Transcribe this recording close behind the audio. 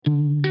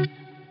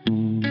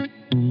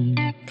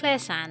Claire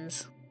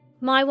Sands,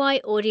 My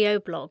audio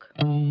blog.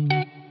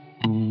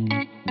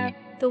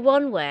 The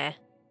one where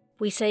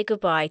we say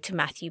goodbye to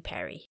Matthew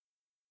Perry,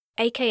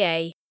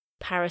 aka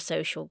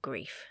Parasocial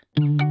Grief.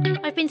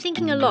 I've been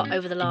thinking a lot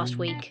over the last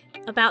week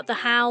about the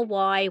how,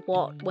 why,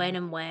 what, when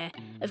and where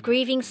of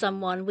grieving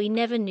someone we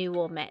never knew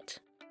or met,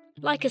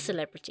 like a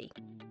celebrity,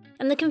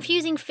 and the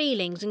confusing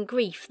feelings and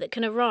grief that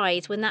can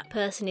arise when that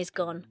person is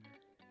gone,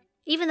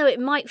 even though it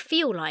might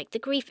feel like the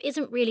grief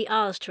isn't really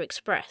ours to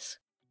express.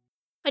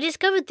 I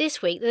discovered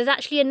this week that there's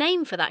actually a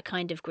name for that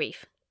kind of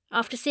grief,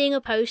 after seeing a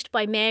post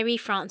by Mary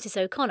Frances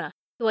O'Connor,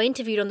 who I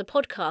interviewed on the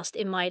podcast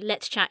in my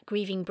Let's Chat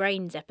Grieving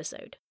Brains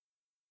episode.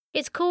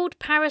 It's called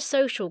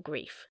parasocial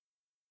grief.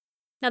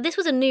 Now this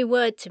was a new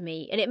word to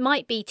me, and it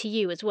might be to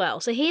you as well,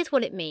 so here's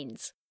what it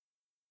means.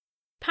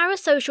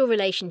 Parasocial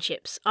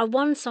relationships are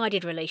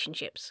one-sided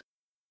relationships.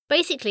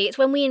 Basically, it's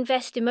when we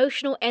invest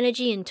emotional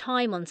energy and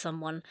time on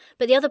someone,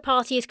 but the other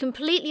party is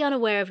completely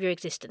unaware of your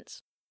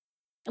existence.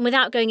 And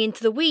without going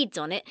into the weeds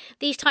on it,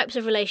 these types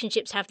of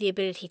relationships have the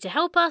ability to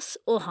help us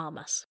or harm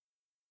us.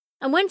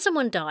 And when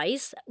someone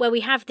dies, where we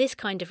have this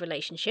kind of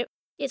relationship,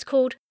 it's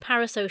called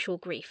parasocial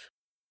grief.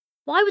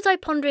 Why was I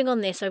pondering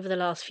on this over the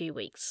last few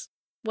weeks?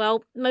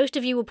 Well, most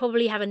of you will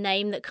probably have a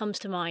name that comes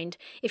to mind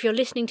if you're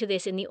listening to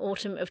this in the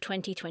autumn of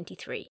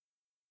 2023.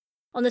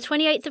 On the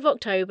 28th of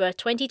October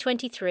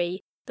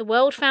 2023, the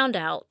world found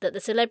out that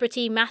the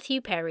celebrity Matthew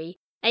Perry,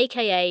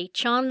 aka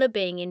Chandler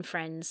Bing in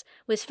Friends,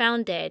 was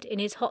found dead in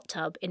his hot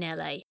tub in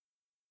LA.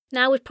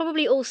 Now, we've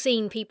probably all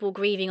seen people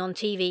grieving on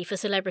TV for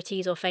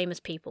celebrities or famous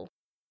people.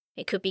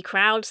 It could be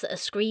crowds that are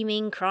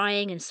screaming,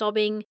 crying and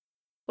sobbing,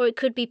 or it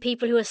could be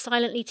people who are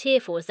silently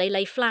tearful as they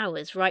lay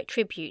flowers, write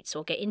tributes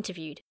or get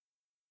interviewed.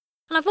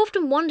 And I've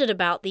often wondered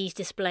about these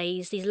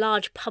displays, these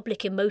large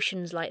public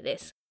emotions like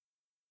this.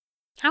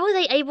 How are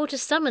they able to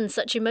summon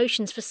such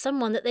emotions for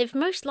someone that they've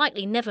most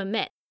likely never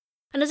met?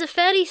 And as a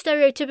fairly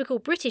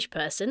stereotypical British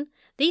person,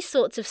 these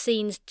sorts of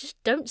scenes just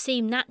don't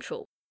seem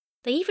natural.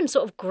 They even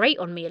sort of grate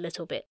on me a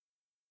little bit.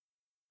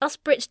 Us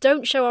Brits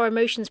don't show our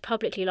emotions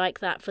publicly like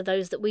that for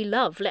those that we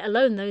love, let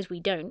alone those we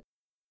don't.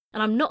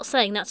 And I'm not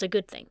saying that's a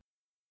good thing.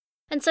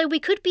 And so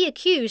we could be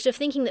accused of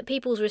thinking that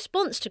people's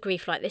response to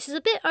grief like this is a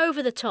bit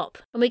over the top,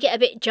 and we get a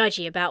bit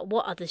judgy about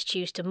what others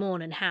choose to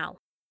mourn and how.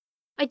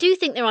 I do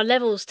think there are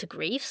levels to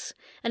griefs,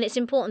 and it's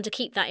important to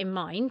keep that in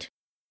mind.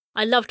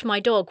 I loved my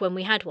dog when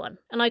we had one,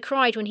 and I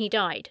cried when he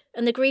died,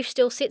 and the grief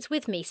still sits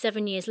with me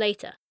 7 years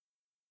later.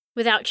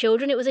 Without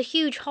children, it was a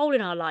huge hole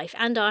in our life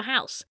and our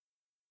house.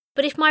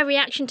 But if my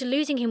reaction to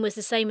losing him was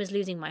the same as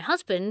losing my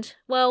husband,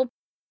 well,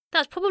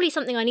 that's probably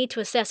something I need to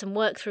assess and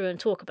work through and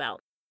talk about.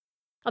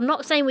 I'm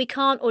not saying we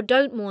can't or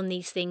don't mourn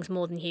these things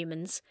more than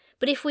humans,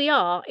 but if we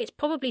are, it's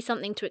probably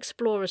something to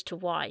explore as to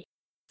why.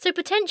 So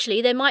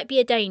potentially there might be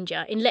a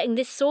danger in letting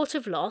this sort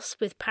of loss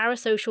with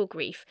parasocial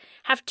grief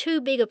have too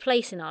big a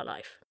place in our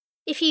life.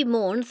 If you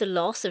mourned the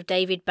loss of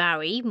David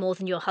Bowie more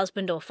than your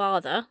husband or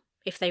father,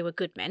 if they were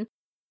good men,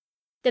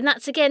 then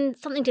that's again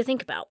something to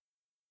think about.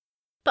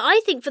 But I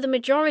think for the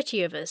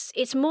majority of us,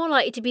 it's more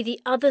likely to be the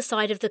other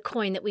side of the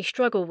coin that we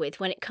struggle with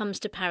when it comes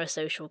to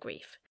parasocial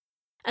grief.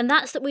 And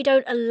that's that we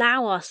don't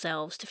allow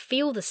ourselves to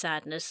feel the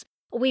sadness,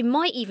 or we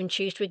might even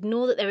choose to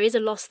ignore that there is a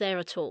loss there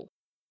at all.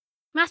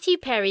 Matthew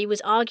Perry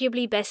was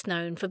arguably best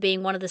known for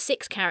being one of the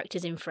 6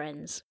 characters in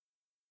Friends.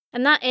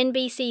 And that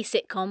NBC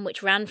sitcom,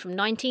 which ran from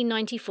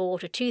 1994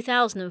 to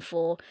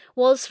 2004,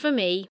 was, for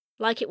me,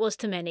 like it was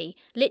to many,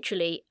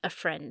 literally a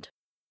friend.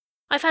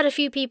 I've had a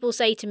few people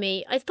say to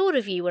me, I thought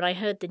of you when I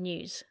heard the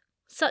news.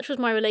 Such was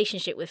my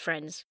relationship with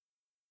Friends.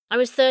 I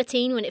was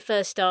 13 when it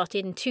first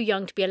started and too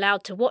young to be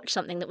allowed to watch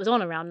something that was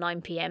on around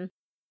 9 p.m,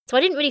 so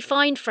I didn't really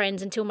find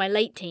Friends until my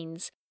late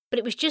teens, but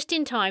it was just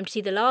in time to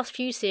see the last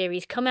few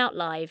series come out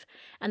live,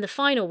 and the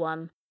final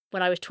one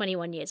when I was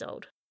 21 years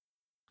old.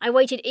 I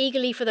waited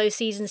eagerly for those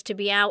seasons to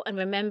be out and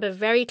remember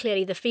very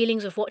clearly the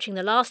feelings of watching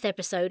the last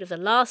episode of the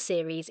last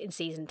series in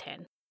season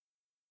 10.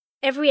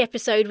 Every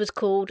episode was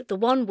called The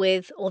One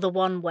With or The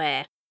One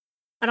Where,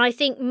 and I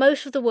think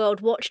most of the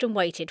world watched and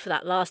waited for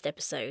that last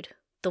episode,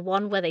 the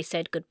one where they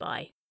said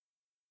goodbye.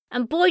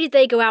 And boy did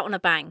they go out on a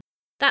bang.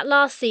 That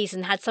last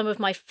season had some of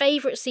my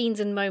favourite scenes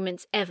and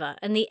moments ever,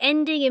 and the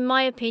ending, in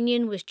my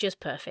opinion, was just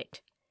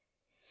perfect.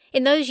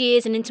 In those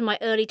years and into my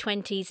early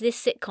 20s,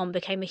 this sitcom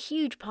became a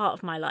huge part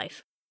of my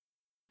life.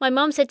 My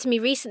mum said to me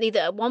recently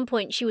that at one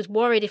point she was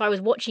worried if I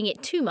was watching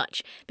it too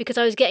much because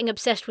I was getting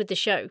obsessed with the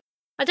show.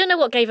 I don't know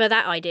what gave her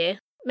that idea.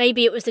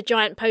 Maybe it was the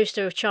giant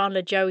poster of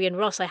Chandler, Joey and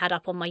Ross I had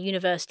up on my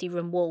university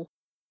room wall,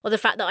 or the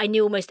fact that I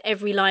knew almost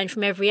every line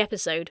from every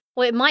episode,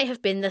 or it might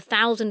have been the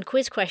 1,000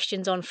 quiz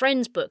questions on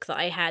Friends book that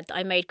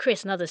I made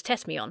Chris and others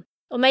test me on.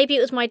 Or maybe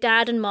it was my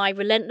dad and my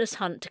relentless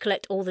hunt to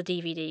collect all the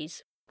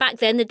DVDs. Back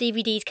then the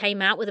DVDs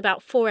came out with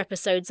about 4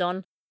 episodes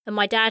on, and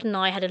my dad and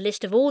I had a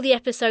list of all the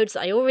episodes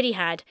that I already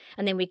had,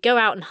 and then we'd go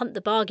out and hunt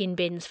the bargain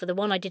bins for the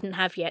one I didn't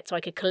have yet so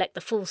I could collect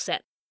the full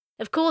set.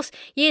 Of course,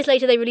 years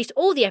later they released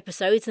all the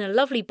episodes in a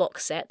lovely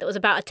box set that was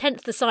about a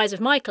tenth the size of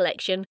my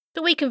collection,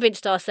 but we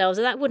convinced ourselves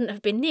that wouldn't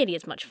have been nearly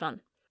as much fun.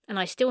 And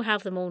I still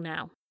have them all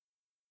now.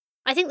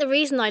 I think the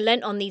reason I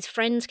lent on these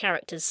Friends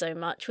characters so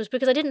much was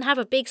because I didn't have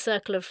a big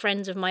circle of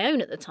friends of my own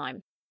at the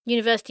time.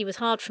 University was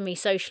hard for me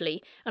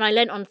socially, and I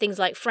lent on things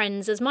like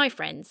Friends as my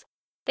friends.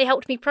 They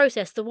helped me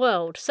process the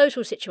world,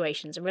 social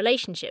situations, and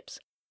relationships.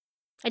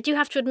 I do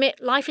have to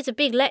admit, life is a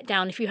big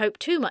letdown if you hope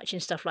too much in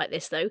stuff like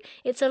this, though.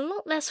 It's a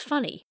lot less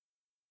funny.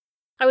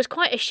 I was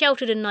quite a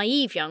sheltered and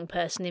naive young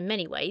person in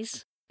many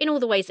ways, in all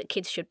the ways that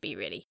kids should be,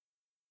 really.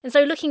 And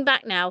so looking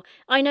back now,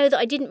 I know that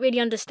I didn't really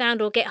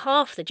understand or get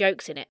half the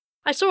jokes in it.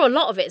 I saw a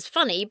lot of it as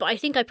funny, but I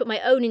think I put my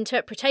own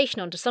interpretation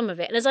onto some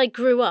of it, and as I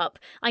grew up,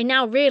 I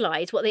now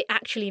realise what they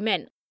actually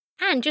meant,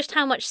 and just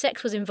how much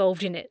sex was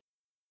involved in it.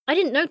 I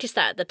didn't notice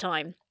that at the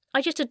time.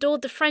 I just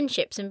adored the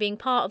friendships and being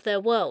part of their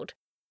world.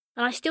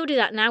 And I still do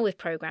that now with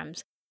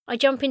programmes. I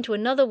jump into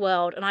another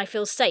world and I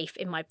feel safe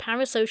in my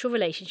parasocial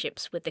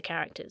relationships with the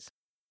characters.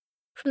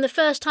 From the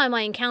first time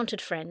I encountered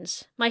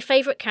Friends, my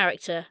favourite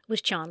character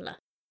was Chandler.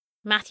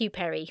 Matthew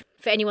Perry,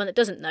 for anyone that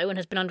doesn't know and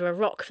has been under a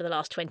rock for the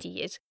last 20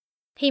 years.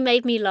 He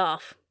made me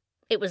laugh.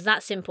 It was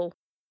that simple.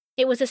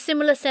 It was a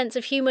similar sense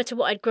of humour to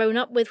what I'd grown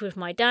up with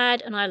my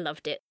dad, and I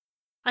loved it.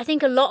 I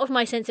think a lot of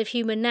my sense of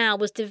humour now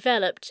was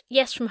developed,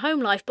 yes, from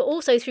home life, but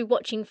also through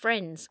watching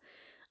Friends.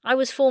 I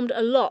was formed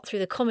a lot through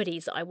the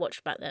comedies that I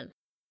watched back then.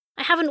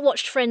 I haven't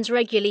watched Friends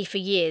regularly for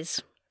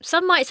years.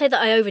 Some might say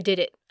that I overdid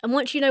it, and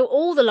once you know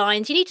all the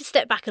lines, you need to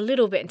step back a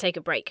little bit and take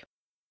a break.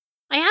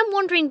 I am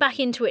wandering back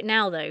into it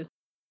now, though.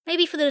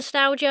 Maybe for the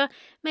nostalgia,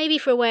 maybe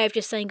for a way of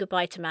just saying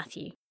goodbye to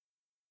Matthew.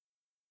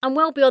 I'm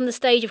well beyond the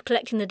stage of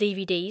collecting the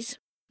DVDs.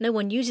 No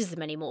one uses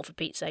them anymore, for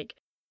Pete's sake.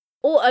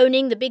 Or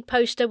owning the big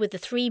poster with the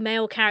 3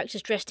 male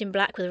characters dressed in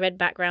black with a red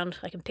background.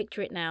 I can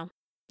picture it now,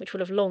 which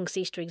will have long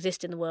ceased to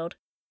exist in the world.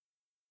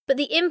 But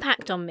the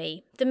impact on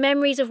me, the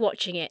memories of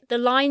watching it, the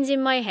lines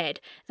in my head,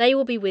 they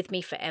will be with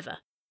me forever.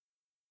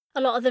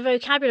 A lot of the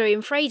vocabulary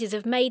and phrases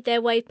have made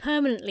their way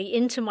permanently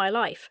into my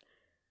life.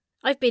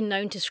 I've been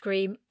known to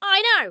scream,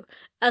 "I know!"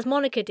 as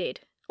Monica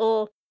did,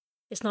 or,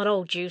 "It's not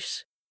old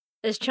juice,"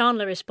 as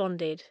Chandler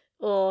responded,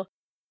 or,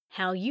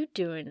 "How you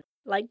doing?"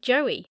 like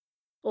Joey,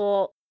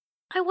 or,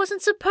 "I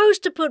wasn't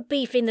supposed to put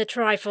beef in the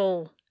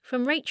trifle,"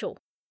 from Rachel,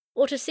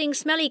 or to sing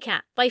Smelly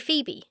Cat by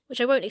Phoebe,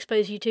 which I won't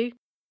expose you to,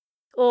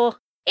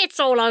 or, "It's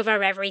all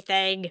over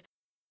everything,"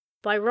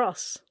 by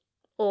Ross,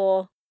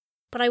 or,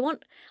 "But I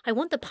want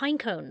the pine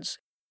cones,"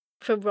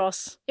 from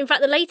Ross. In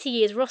fact, the later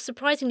years, Ross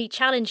surprisingly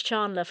challenged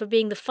Chandler for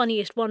being the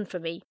funniest one for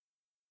me.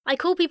 I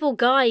call people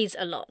guys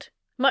a lot,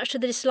 much to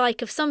the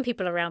dislike of some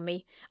people around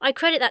me. I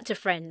credit that to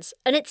Friends,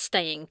 and it's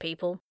staying,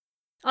 people.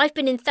 I've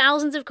been in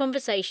thousands of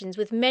conversations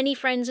with many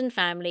friends and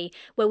family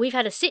where we've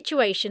had a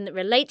situation that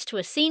relates to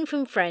a scene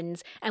from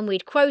Friends, and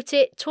we'd quote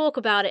it, talk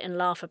about it, and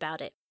laugh about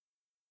it.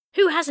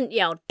 Who hasn't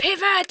yelled,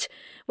 "Pivot!"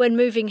 when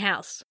moving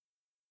house?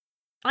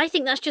 I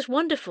think that's just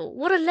wonderful.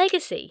 What a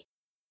legacy.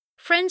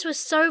 Friends was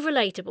so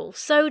relatable,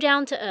 so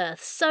down to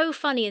earth, so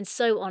funny and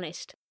so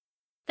honest.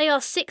 They are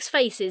 6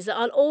 faces that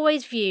I'll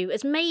always view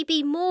as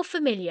maybe more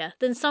familiar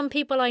than some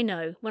people I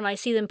know when I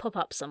see them pop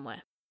up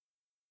somewhere.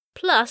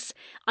 Plus,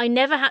 I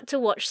never had to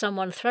watch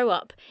someone throw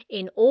up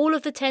in all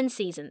of the 10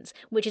 seasons,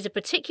 which is a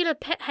particular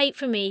pet hate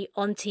for me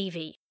on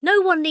TV.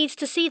 No one needs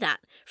to see that.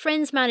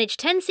 Friends managed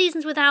 10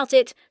 seasons without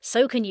it,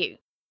 so can you.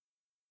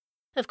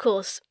 Of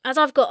course, as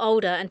I've got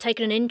older and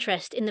taken an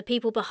interest in the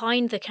people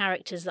behind the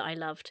characters that I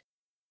loved,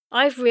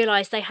 I've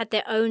realised they had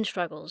their own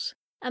struggles,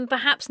 and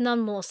perhaps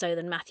none more so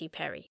than Matthew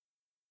Perry.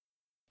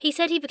 He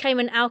said he became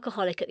an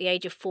alcoholic at the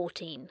age of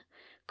 14,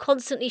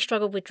 constantly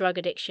struggled with drug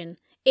addiction,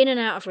 in and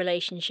out of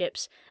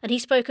relationships, and he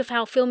spoke of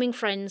how filming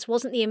Friends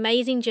wasn't the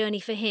amazing journey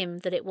for him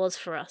that it was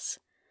for us.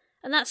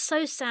 And that's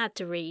so sad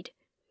to read.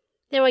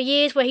 There are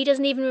years where he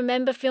doesn't even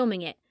remember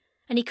filming it,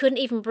 and he couldn't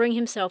even bring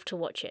himself to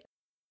watch it.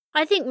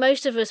 I think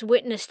most of us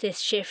witnessed this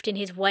shift in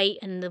his weight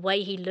and the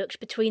way he looked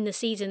between the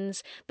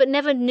seasons, but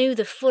never knew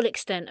the full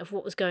extent of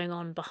what was going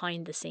on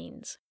behind the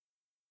scenes.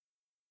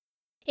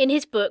 In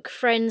his book,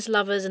 Friends,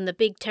 Lovers and the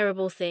Big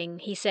Terrible Thing,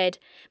 he said,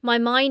 "My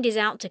mind is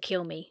out to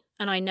kill me,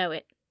 and I know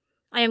it.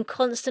 I am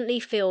constantly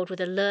filled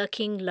with a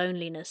lurking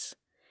loneliness,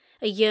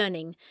 a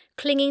yearning,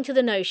 clinging to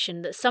the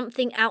notion that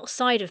something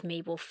outside of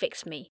me will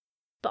fix me,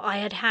 but I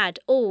had had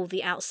all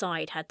the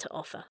outside had to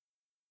offer."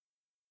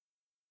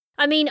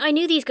 I mean, I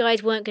knew these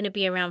guys weren't going to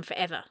be around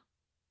forever.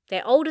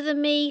 They're older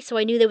than me, so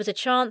I knew there was a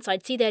chance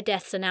I'd see their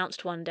deaths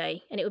announced one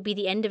day, and it would be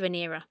the end of an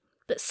era.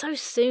 But so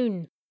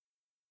soon.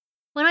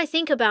 When I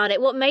think about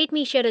it, what made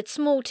me shed a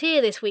small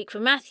tear this week for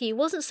Matthew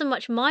wasn't so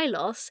much my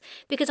loss,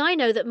 because I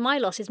know that my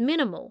loss is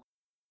minimal.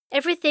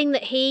 Everything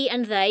that he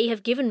and they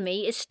have given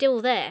me is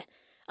still there.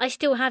 I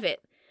still have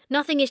it.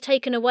 Nothing is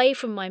taken away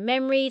from my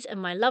memories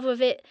and my love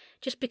of it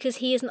just because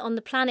he isn't on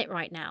the planet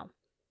right now.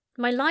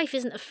 My life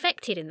isn't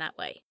affected in that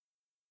way.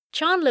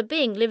 Chandler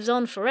Bing lives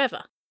on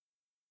forever.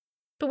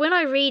 But when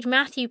I read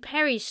Matthew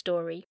Perry's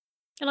story,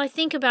 and I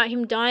think about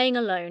him dying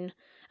alone,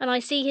 and I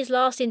see his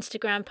last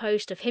Instagram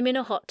post of him in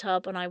a hot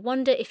tub, and I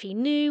wonder if he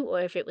knew or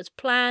if it was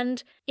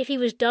planned, if he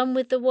was done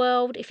with the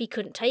world, if he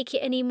couldn't take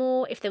it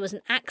anymore, if there was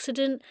an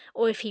accident,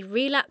 or if he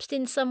relapsed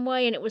in some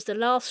way and it was the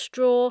last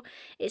straw.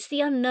 It's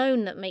the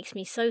unknown that makes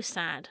me so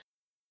sad.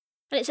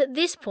 And it's at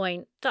this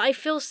point that I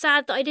feel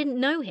sad that I didn't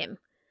know him,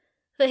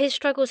 that his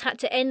struggles had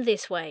to end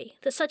this way,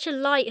 that such a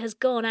light has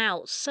gone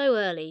out so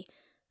early,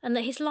 and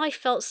that his life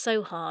felt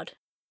so hard.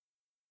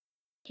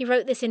 He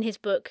wrote this in his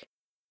book.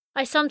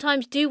 I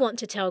sometimes do want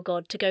to tell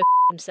God to go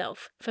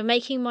himself for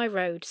making my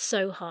road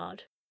so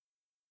hard.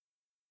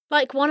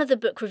 Like one of the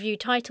book review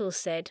titles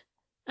said,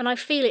 and I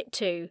feel it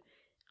too,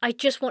 I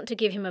just want to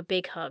give him a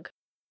big hug.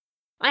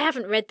 I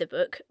haven't read the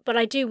book, but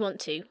I do want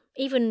to,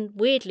 even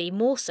weirdly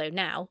more so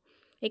now.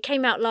 It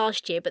came out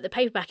last year, but the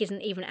paperback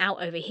isn't even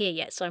out over here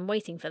yet, so I'm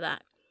waiting for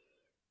that.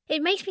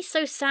 It makes me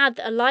so sad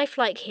that a life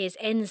like his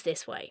ends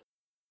this way.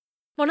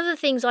 One of the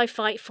things I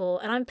fight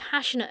for and I'm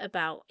passionate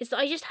about is that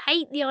I just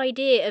hate the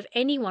idea of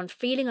anyone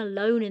feeling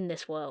alone in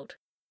this world.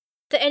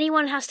 That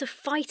anyone has to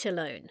fight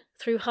alone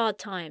through hard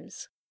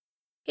times.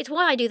 It's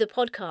why I do the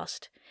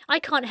podcast. I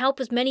can't help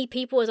as many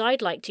people as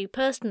I'd like to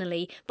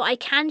personally, but I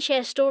can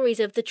share stories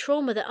of the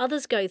trauma that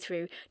others go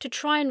through to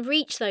try and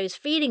reach those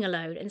feeling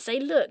alone and say,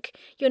 look,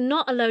 you're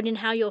not alone in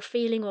how you're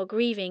feeling or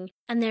grieving,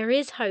 and there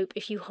is hope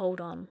if you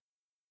hold on.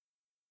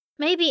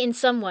 Maybe in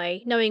some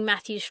way, knowing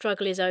Matthew's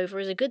struggle is over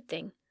is a good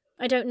thing.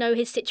 I don't know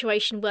his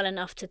situation well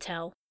enough to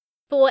tell.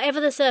 But whatever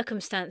the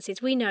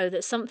circumstances, we know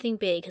that something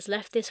big has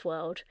left this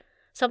world.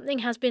 Something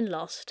has been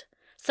lost.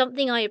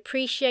 Something I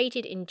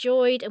appreciated,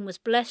 enjoyed, and was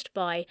blessed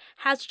by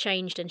has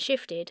changed and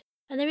shifted,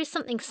 and there is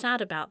something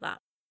sad about that.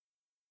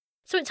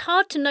 So it's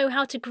hard to know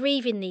how to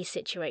grieve in these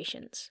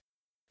situations.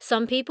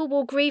 Some people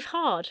will grieve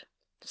hard.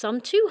 Some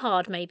too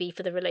hard, maybe,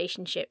 for the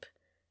relationship.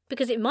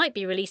 Because it might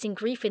be releasing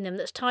grief in them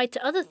that's tied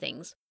to other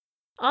things.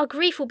 Our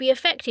grief will be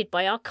affected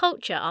by our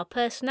culture, our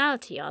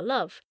personality, our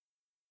love.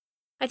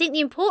 I think the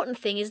important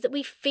thing is that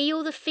we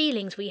feel the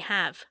feelings we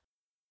have.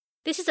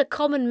 This is a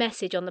common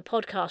message on the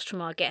podcast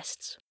from our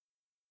guests.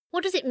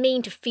 What does it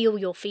mean to feel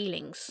your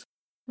feelings?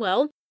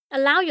 Well,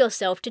 allow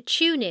yourself to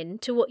tune in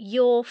to what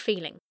you're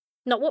feeling.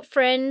 Not what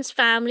friends,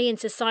 family, and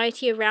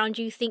society around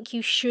you think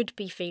you should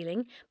be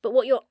feeling, but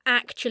what you're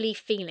actually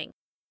feeling.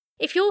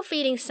 If you're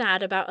feeling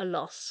sad about a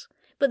loss,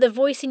 but the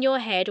voice in your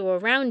head or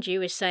around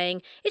you is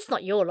saying, it's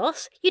not your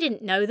loss, you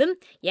didn't know them,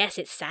 yes,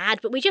 it's sad,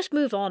 but we just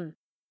move on.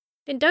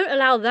 Then don't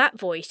allow that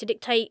voice to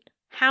dictate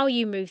how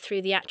you move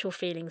through the actual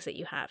feelings that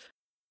you have.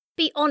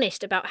 Be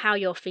honest about how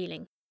you're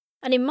feeling.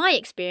 And in my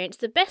experience,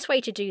 the best way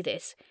to do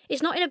this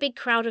is not in a big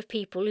crowd of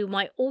people who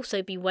might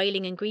also be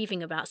wailing and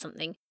grieving about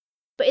something,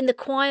 but in the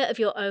quiet of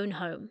your own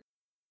home.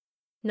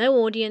 No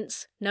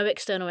audience, no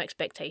external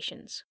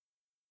expectations.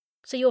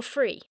 So you're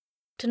free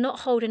to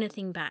not hold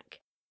anything back.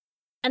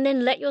 And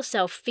then let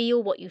yourself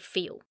feel what you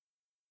feel.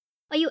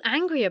 Are you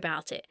angry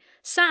about it?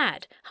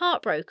 Sad,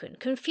 heartbroken,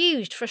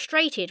 confused,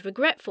 frustrated,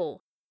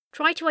 regretful?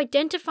 Try to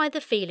identify the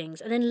feelings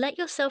and then let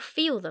yourself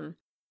feel them.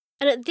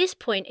 And at this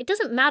point, it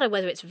doesn't matter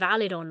whether it's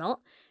valid or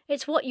not.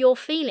 It's what you're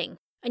feeling,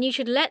 and you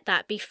should let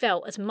that be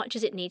felt as much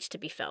as it needs to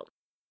be felt.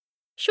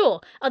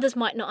 Sure, others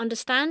might not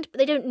understand, but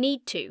they don't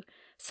need to.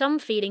 Some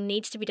feeling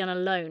needs to be done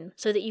alone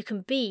so that you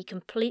can be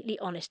completely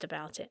honest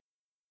about it.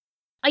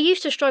 I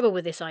used to struggle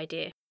with this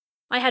idea.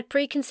 I had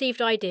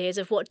preconceived ideas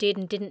of what did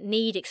and didn't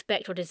need,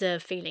 expect, or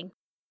deserve feeling.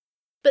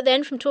 But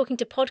then from talking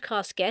to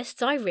podcast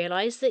guests, I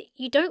realised that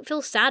you don't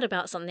feel sad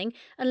about something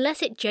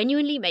unless it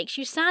genuinely makes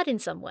you sad in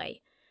some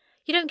way.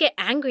 You don't get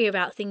angry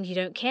about things you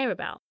don't care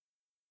about.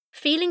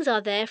 Feelings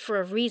are there for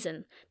a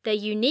reason. They're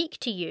unique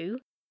to you,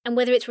 and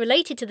whether it's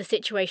related to the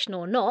situation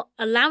or not,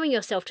 allowing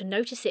yourself to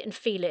notice it and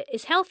feel it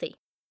is healthy.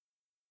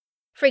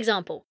 For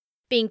example,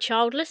 being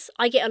childless,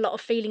 I get a lot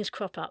of feelings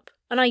crop up,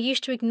 and I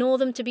used to ignore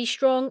them to be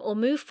strong or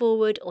move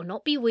forward or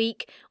not be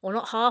weak or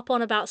not harp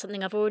on about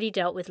something I've already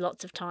dealt with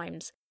lots of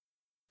times.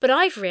 But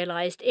I've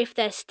realised if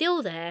they're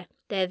still there,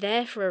 they're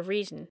there for a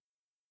reason.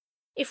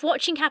 If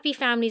watching happy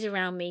families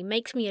around me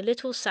makes me a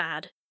little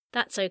sad,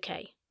 that's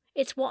okay.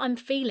 It's what I'm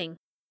feeling.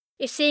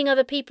 If seeing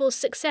other people's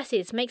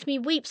successes makes me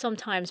weep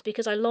sometimes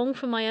because I long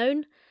for my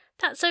own,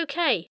 that's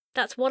okay.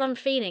 That's what I'm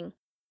feeling.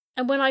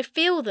 And when I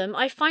feel them,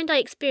 I find I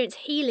experience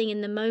healing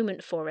in the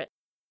moment for it,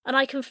 and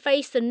I can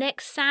face the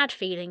next sad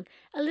feeling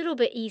a little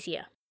bit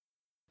easier.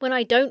 When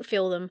I don't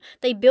feel them,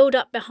 they build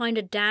up behind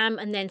a dam,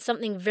 and then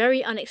something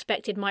very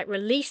unexpected might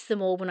release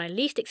them all when I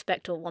least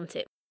expect or want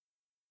it.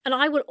 And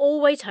I will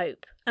always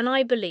hope, and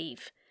I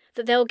believe,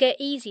 that they'll get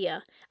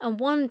easier, and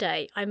one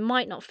day I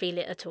might not feel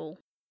it at all.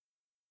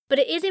 But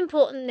it is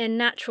important they're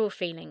natural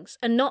feelings,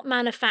 and not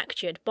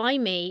manufactured by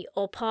me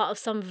or part of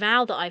some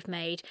vow that I've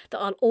made that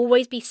I'll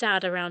always be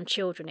sad around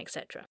children,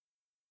 etc.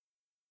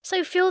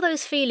 So feel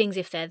those feelings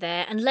if they're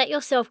there, and let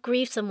yourself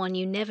grieve someone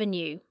you never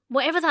knew,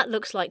 whatever that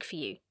looks like for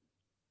you.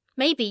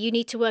 Maybe you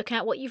need to work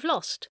out what you've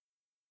lost.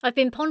 I've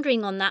been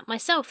pondering on that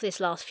myself this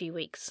last few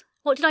weeks.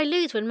 What did I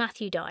lose when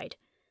Matthew died?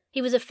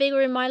 He was a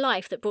figure in my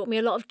life that brought me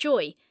a lot of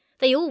joy.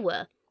 They all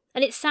were.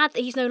 And it's sad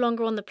that he's no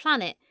longer on the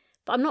planet,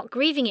 but I'm not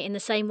grieving it in the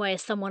same way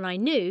as someone I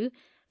knew,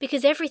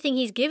 because everything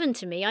he's given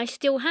to me I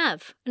still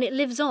have, and it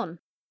lives on.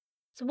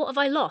 So what have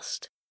I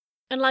lost?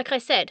 And like I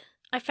said,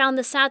 I found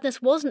the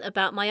sadness wasn't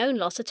about my own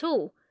loss at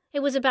all.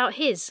 It was about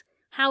his,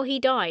 how he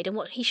died and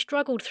what he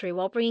struggled through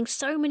while bringing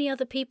so many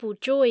other people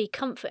joy,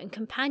 comfort and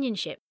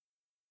companionship.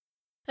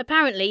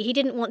 Apparently, he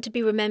didn't want to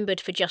be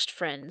remembered for just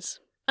friends.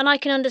 And I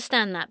can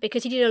understand that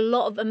because he did a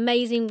lot of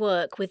amazing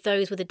work with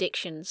those with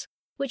addictions,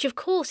 which of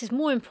course is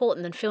more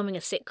important than filming a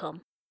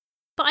sitcom.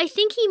 But I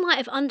think he might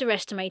have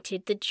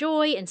underestimated the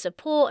joy and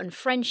support and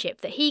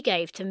friendship that he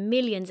gave to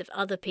millions of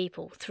other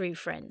people through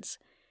Friends.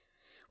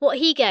 What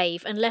he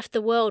gave and left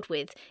the world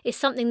with is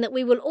something that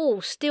we will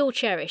all still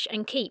cherish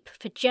and keep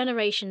for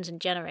generations and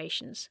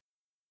generations.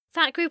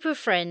 That group of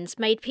friends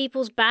made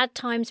people's bad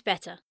times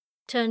better,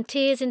 turned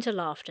tears into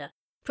laughter,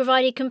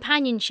 provided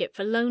companionship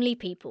for lonely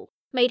people,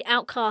 made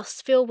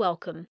outcasts feel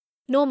welcome,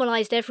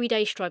 normalised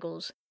everyday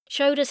struggles,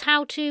 showed us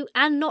how to,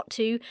 and not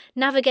to,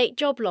 navigate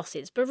job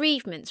losses,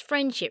 bereavements,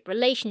 friendship,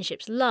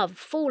 relationships, love,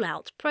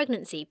 fallout,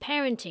 pregnancy,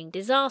 parenting,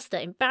 disaster,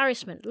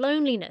 embarrassment,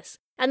 loneliness,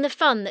 and the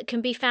fun that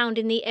can be found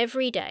in the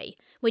everyday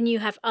when you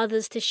have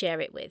others to share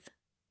it with,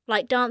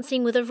 like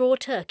dancing with a raw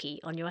turkey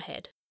on your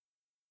head.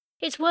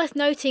 It's worth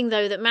noting,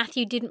 though, that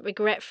Matthew didn't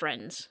regret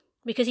Friends,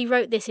 because he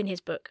wrote this in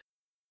his book.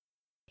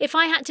 If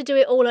I had to do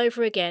it all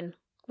over again,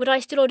 would I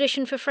still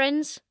audition for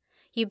Friends?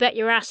 You bet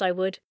your ass I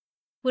would.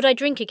 Would I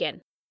drink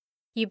again?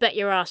 You bet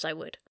your ass I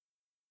would.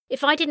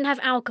 If I didn't have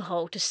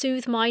alcohol to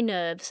soothe my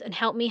nerves and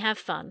help me have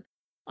fun,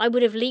 I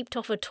would have leaped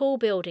off a tall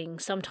building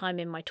sometime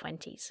in my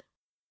 20s.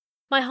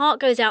 My heart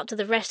goes out to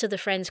the rest of the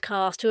Friends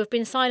cast who have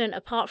been silent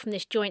apart from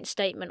this joint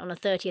statement on the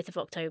 30th of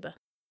October.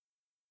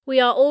 We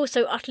are all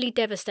so utterly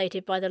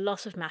devastated by the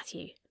loss of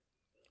Matthew.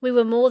 We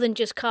were more than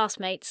just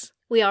castmates,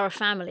 we are a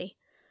family.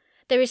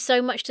 There is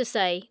so much to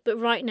say, but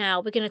right now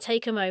we're going to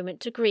take a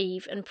moment to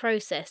grieve and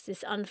process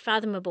this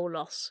unfathomable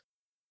loss.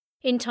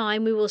 In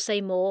time we will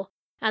say more,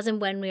 as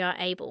and when we are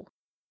able.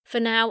 For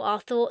now our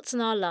thoughts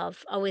and our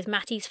love are with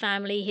Matty's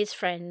family, his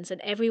friends,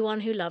 and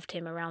everyone who loved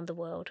him around the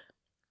world.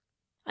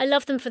 I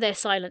love them for their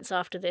silence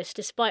after this,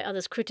 despite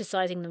others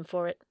criticising them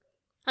for it.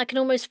 I can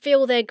almost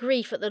feel their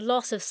grief at the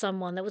loss of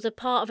someone that was a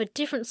part of a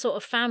different sort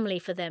of family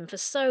for them for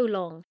so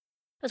long,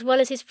 as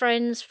well as his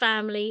friends,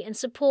 family and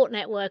support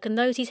network and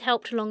those he's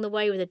helped along the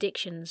way with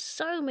addictions,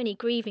 so many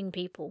grieving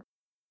people.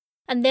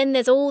 And then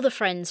there's all the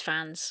Friends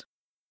fans.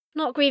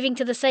 Not grieving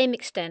to the same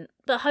extent,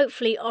 but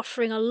hopefully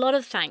offering a lot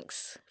of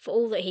thanks for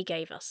all that he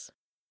gave us.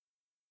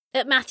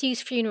 At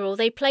Matthew's funeral,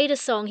 they played a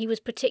song he was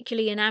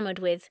particularly enamoured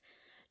with,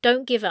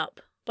 Don't Give Up,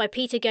 by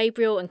Peter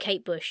Gabriel and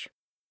Kate Bush.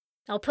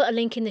 I'll put a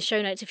link in the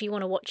show notes if you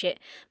want to watch it.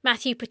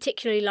 Matthew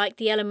particularly liked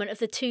the element of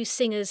the two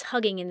singers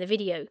hugging in the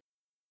video.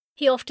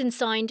 He often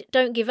signed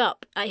Don't Give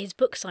Up at his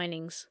book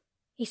signings.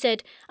 He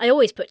said, I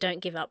always put Don't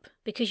Give Up,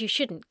 because you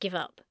shouldn't give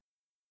up.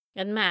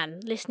 And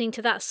man, listening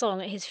to that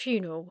song at his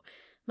funeral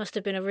must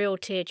have been a real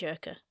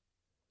tearjerker.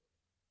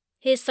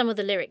 Here's some of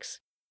the lyrics.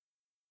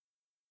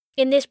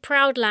 In this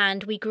proud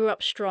land we grew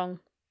up strong.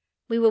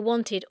 We were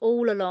wanted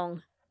all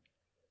along.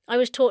 I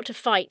was taught to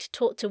fight,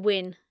 taught to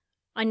win.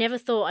 I never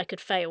thought I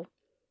could fail.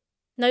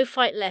 No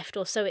fight left,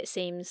 or so it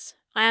seems.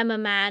 I am a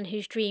man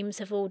whose dreams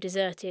have all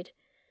deserted.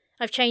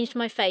 I've changed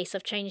my face,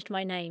 I've changed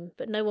my name,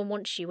 but no one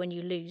wants you when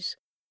you lose.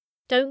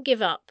 Don't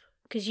give up,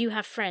 'cause you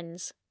have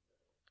friends.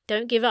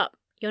 Don't give up,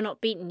 you're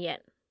not beaten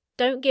yet.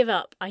 Don't give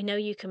up, I know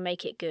you can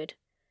make it good.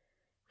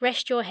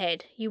 Rest your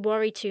head, you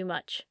worry too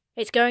much.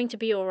 It's going to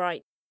be all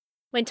right.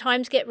 When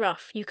times get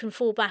rough, you can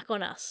fall back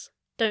on us.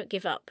 Don't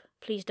give up,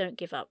 please don't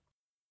give up.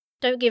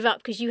 Don't give up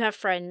because you have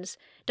friends.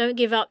 Don't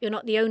give up, you're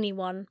not the only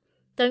one.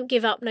 Don't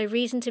give up, no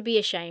reason to be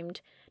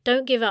ashamed.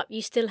 Don't give up,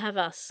 you still have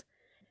us.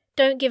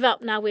 Don't give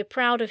up, now we're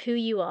proud of who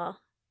you are.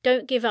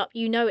 Don't give up,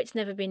 you know it's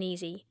never been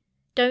easy.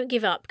 Don't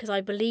give up, because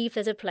I believe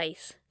there's a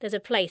place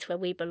where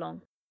we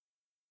belong.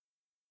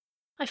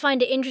 I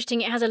find it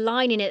interesting it has a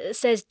line in it that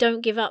says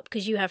don't give up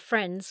because you have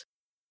friends.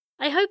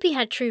 I hope he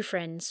had true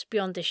friends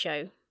beyond the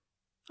show.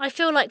 I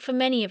feel like for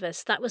many of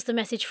us that was the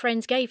message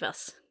Friends gave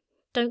us.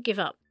 Don't give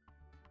up.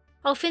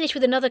 I'll finish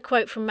with another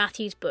quote from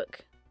Matthew's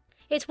book.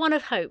 It's one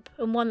of hope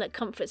and one that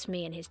comforts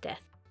me in his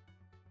death.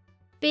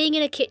 Being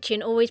in a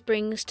kitchen always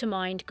brings to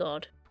mind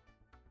God.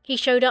 He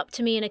showed up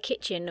to me in a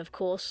kitchen, of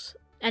course,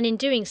 and in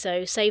doing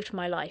so saved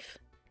my life.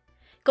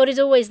 God is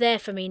always there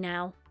for me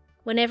now,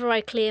 whenever I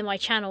clear my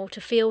channel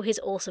to feel his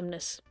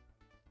awesomeness.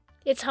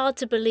 It's hard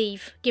to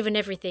believe, given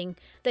everything,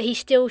 that he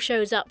still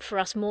shows up for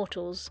us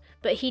mortals,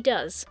 but he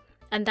does,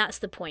 and that's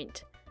the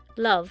point.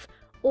 Love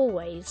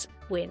always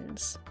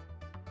wins.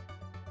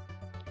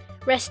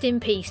 Rest in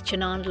peace,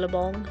 Chanand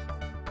Labong,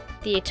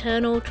 the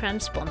eternal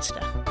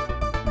transponster.